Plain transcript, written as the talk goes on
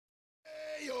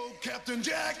Captain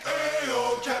Jack,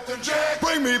 ayo, Captain Jack,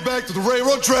 bring me back to the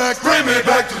railroad track, bring me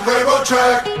back to the railroad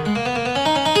track.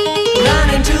 Run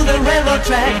into the railroad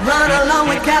track, run along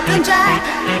with Captain Jack.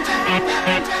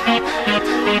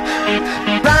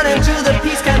 Run into the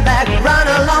peace camp back, run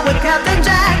along with Captain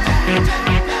Jack.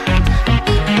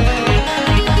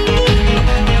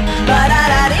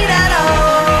 Ba-da-da-dee-da-do,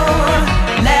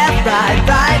 left, right,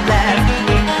 right, left.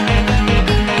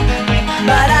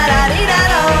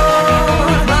 Ba-da-da-dee-da-do,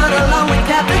 run along with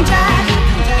Captain Jack.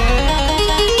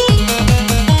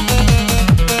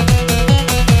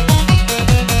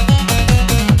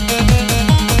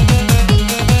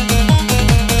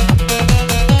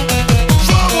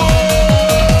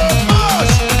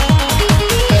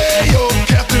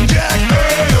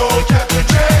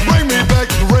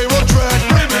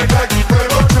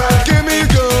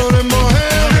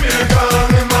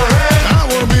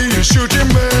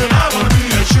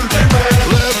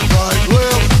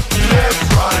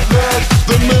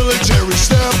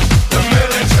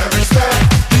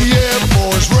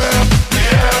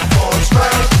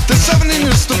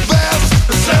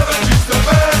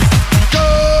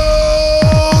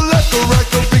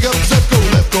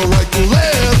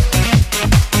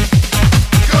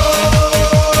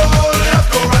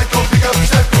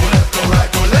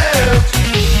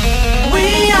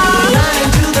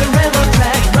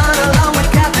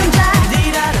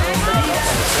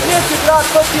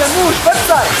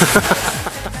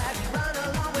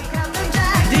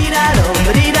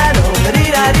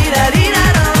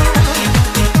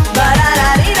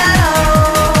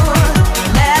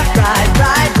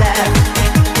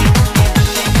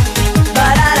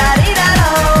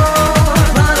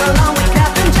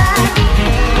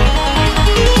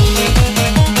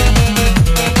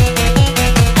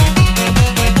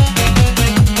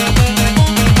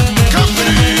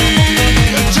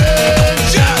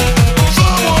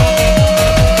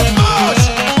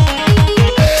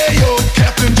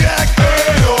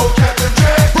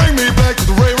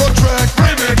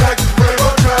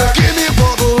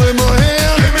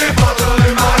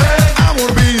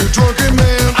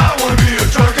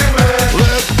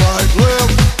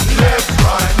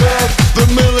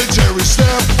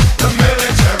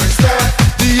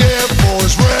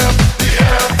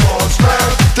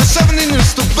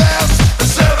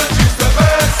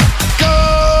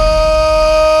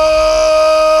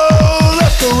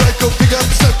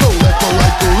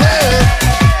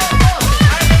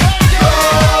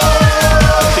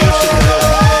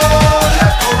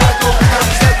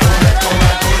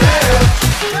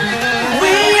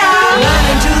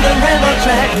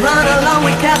 Run along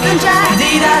with Captain Jack,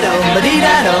 dee-da-do,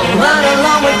 ba-dee-da-do. Run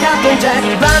along with Captain Jack,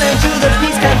 run into the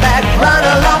peace camp back. Run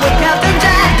along with Captain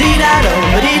Jack, dee-da-do,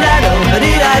 ba-dee-da-do,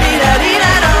 ba-dee-da-dee-da-dee-da.